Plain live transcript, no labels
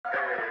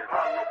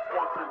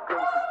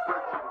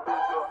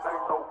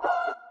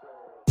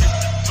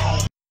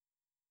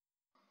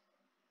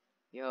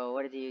Yo,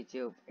 what is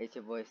YouTube? It's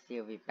your boy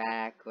Steve,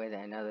 back with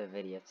another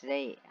video.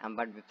 Today, I'm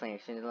about to be playing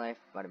Shindo Life,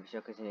 about to be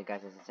showcasing you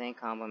guys this insane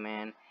combo,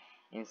 man.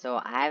 And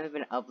so, I haven't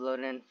been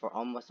uploading for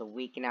almost a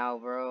week now,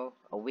 bro.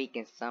 A week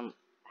and some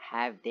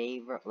half day,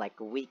 bro.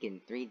 Like a week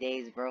and 3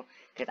 days, bro.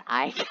 Because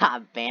I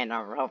got banned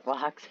on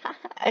Roblox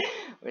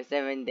for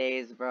 7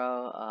 days,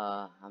 bro.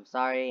 I'm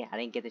sorry, I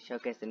didn't get to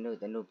showcase the new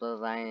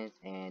Bloodlines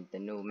and the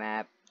new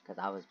map. Because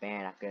I was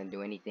banned, I couldn't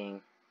do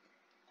anything.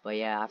 But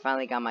yeah, I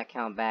finally got my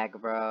account back,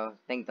 bro.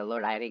 Thank the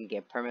Lord I didn't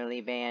get permanently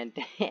banned.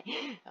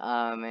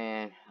 Oh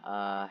man.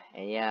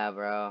 And yeah,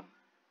 bro.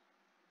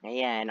 And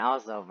yeah, and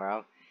also,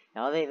 bro,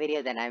 the other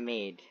video that I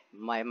made,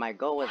 my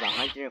goal was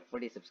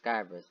 140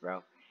 subscribers,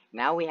 bro.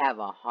 Now we have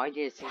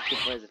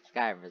 164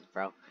 subscribers,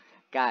 bro.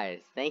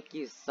 Guys, thank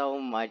you so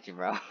much,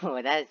 bro.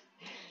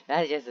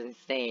 that's just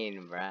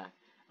insane, bro.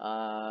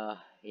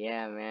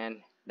 Yeah,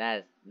 man.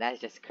 That's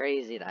just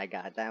crazy that I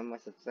got that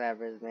much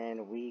subscribers, man,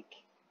 a week.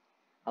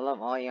 I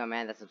love all y'all,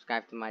 man, that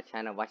subscribe to my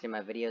channel, watching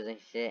my videos and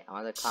shit,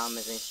 all the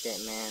comments and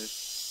shit, man.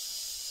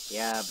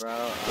 Yeah,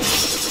 bro.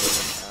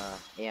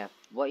 Yeah.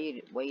 What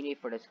you need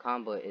for this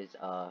combo is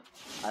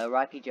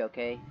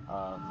Arahaki-Jokei,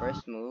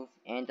 first move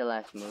and the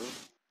last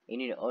move. You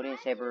need Odin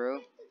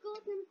Saberu.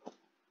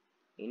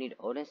 You need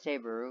Odin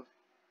Saberu.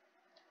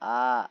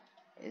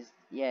 It's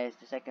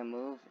the second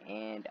move,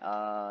 and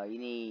you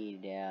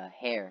need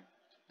hair.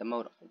 The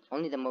mode,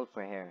 only the mode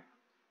for hair.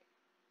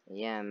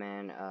 Yeah,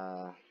 man.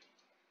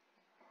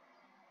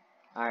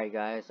 Alright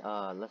guys,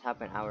 let's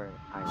hop in our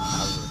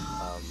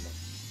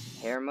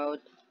hair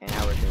mode and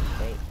our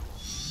state.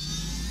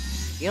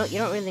 You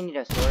don't really need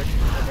a sword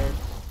for this.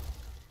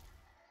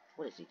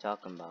 What is he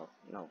talking about?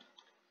 No.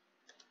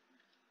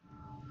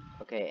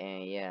 Okay,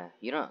 and yeah,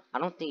 I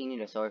don't think you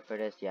need a sword for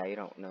this. Yeah, you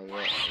don't know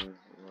yet.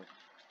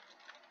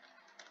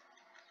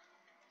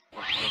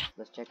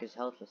 Let's check his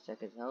health.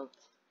 Oh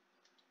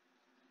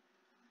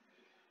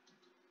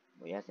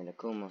yeah, it's in the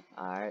Kuma.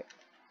 Alright.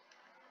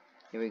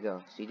 Here we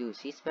go. So you do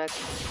C-spec,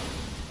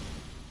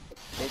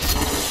 this,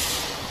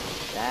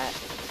 that,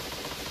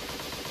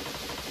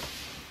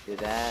 do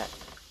that,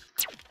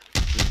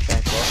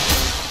 C-spec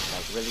both,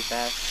 like really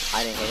fast.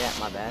 I didn't hit that,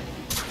 my bad.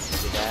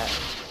 Do that,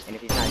 and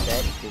if he's not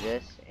dead, do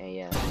this, and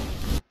yeah.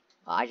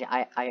 I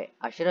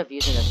should have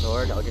used the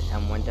sword. I'll just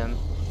M1'd him,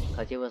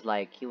 cause he was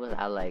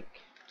at like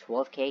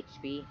 12k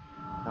HP,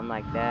 something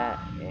like that,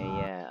 and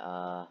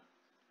yeah.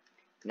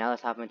 Now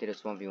let's hop into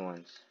this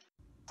 1v1s.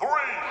 3,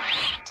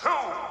 2,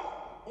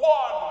 1,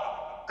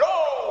 go!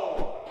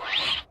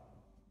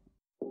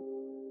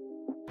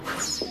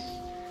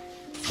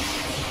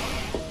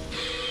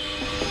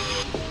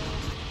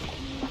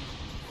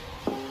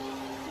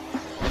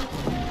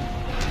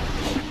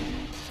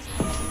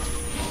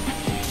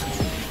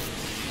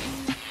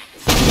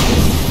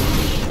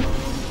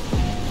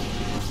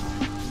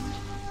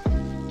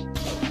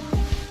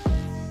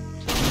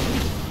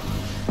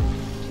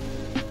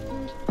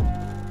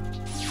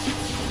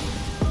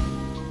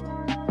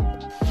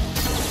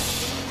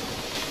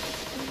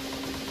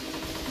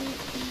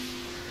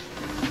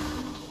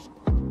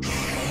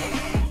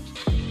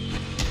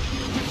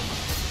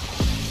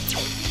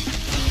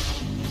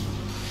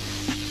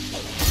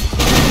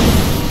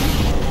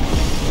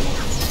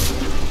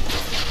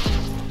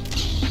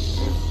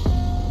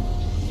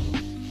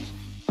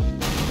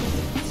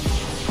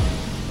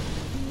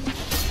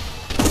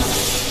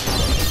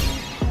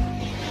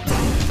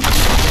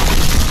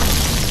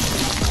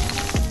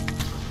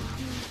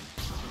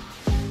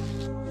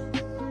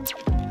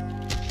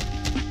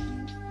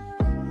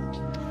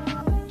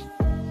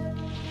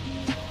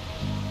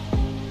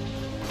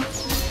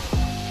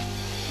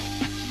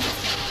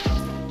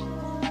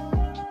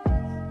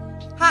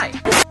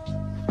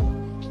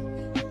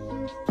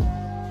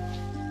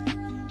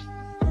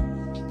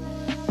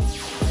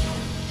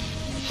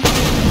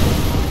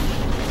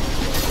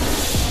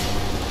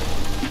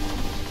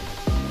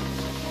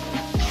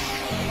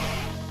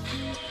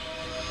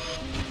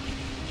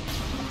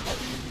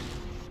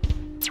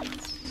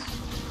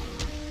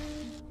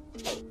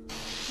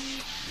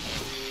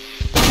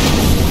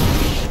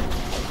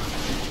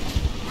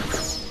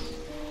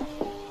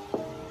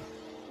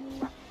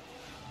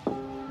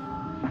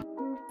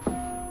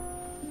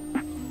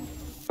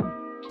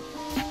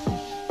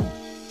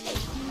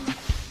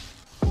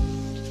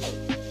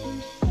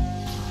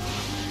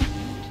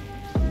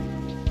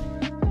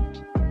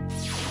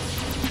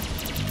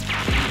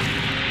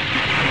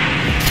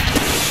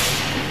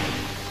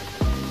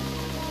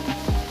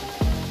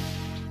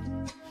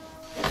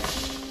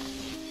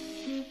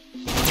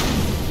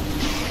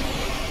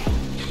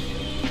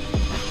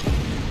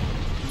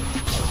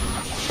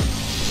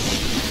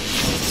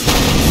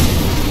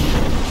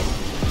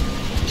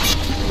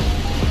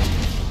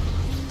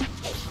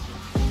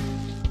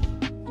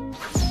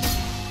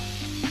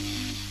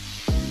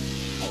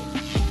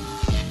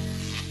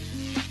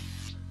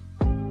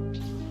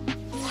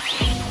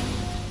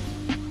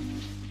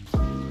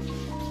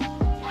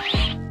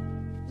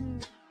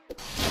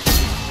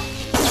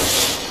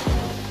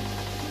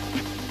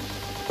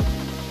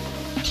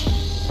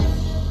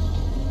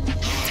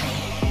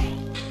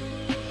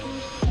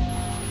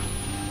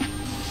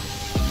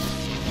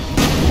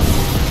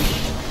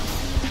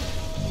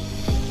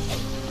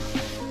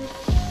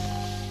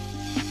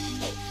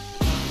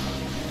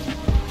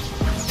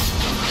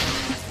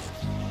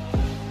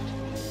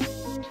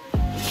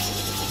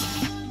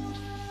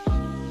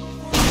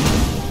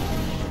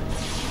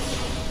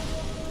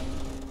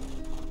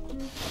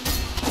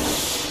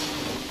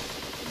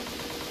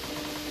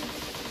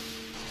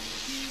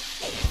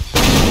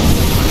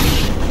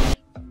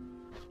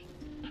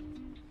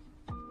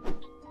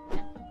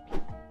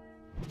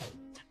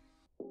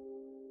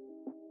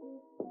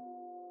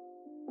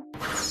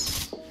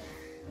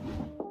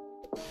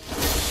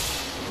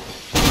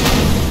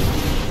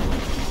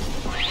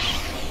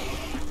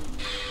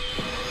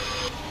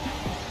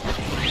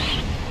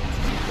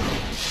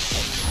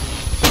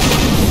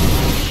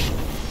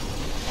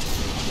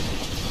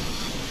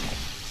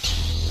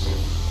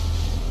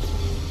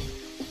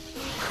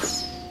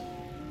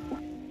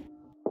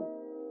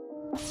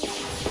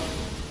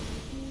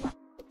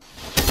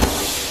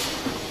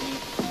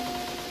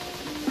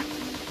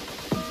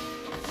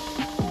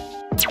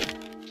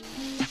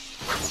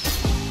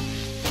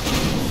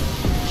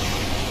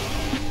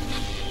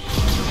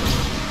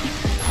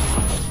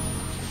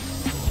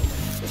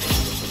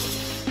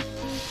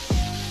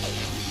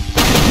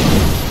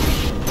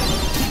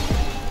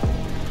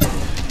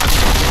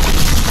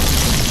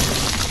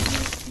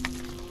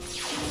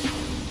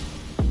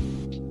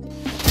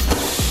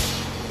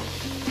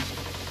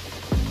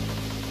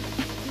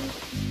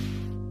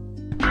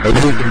 Maybe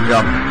we can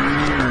jump.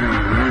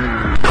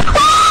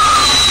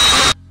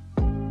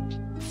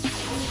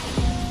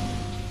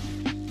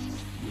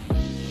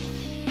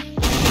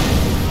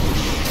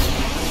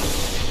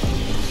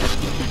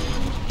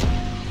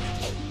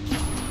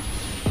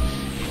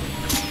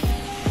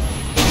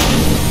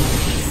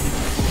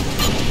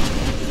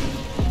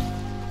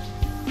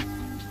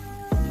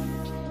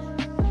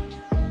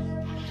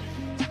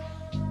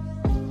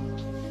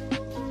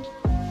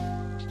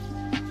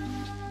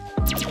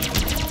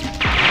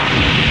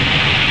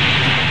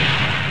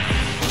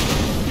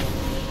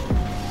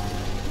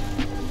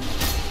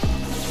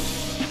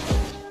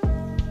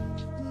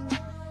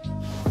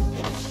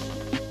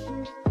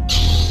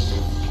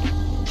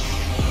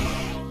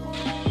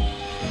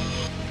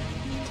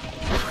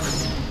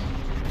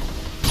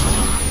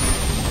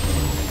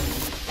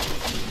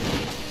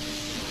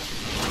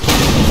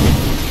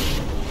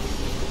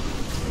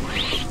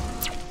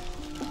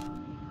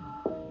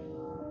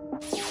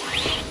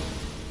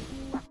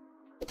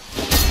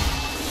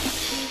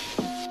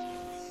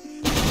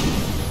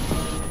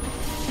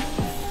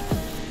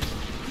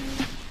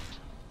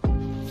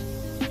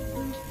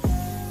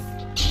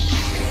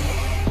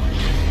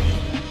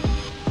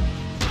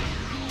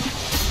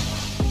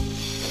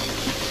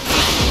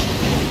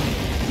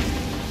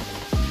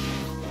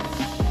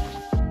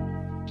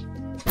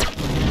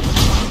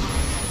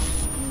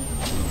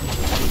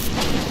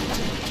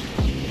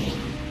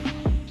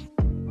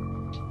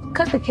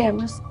 Cut the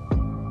cameras.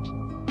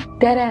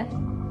 Dead ass.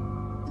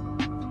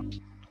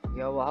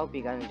 Yo, well, I hope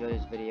you guys enjoyed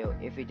this video.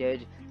 If you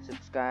did,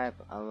 subscribe,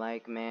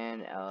 like,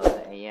 man.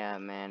 Yeah,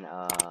 man.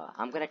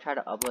 I'm gonna try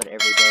to upload every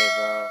day,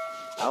 bro.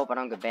 I hope I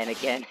don't get banned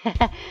again.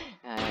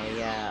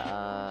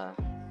 Yeah.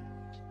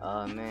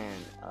 Man.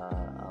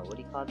 What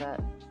do you call that?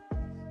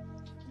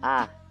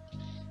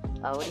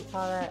 What do you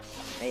call that?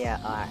 Yeah,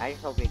 I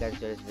just hope you guys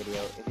enjoyed this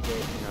video. If you did, you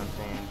know what I'm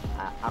saying?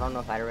 I don't know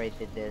if I already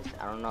did this.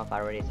 I don't know if I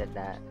already said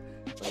that.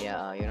 But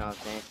yeah, you know what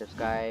I'm saying?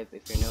 Subscribe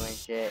if you're new and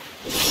shit.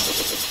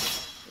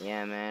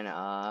 Yeah, man,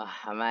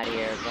 I'm out of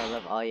here. I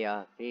love all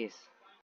y'all. Peace.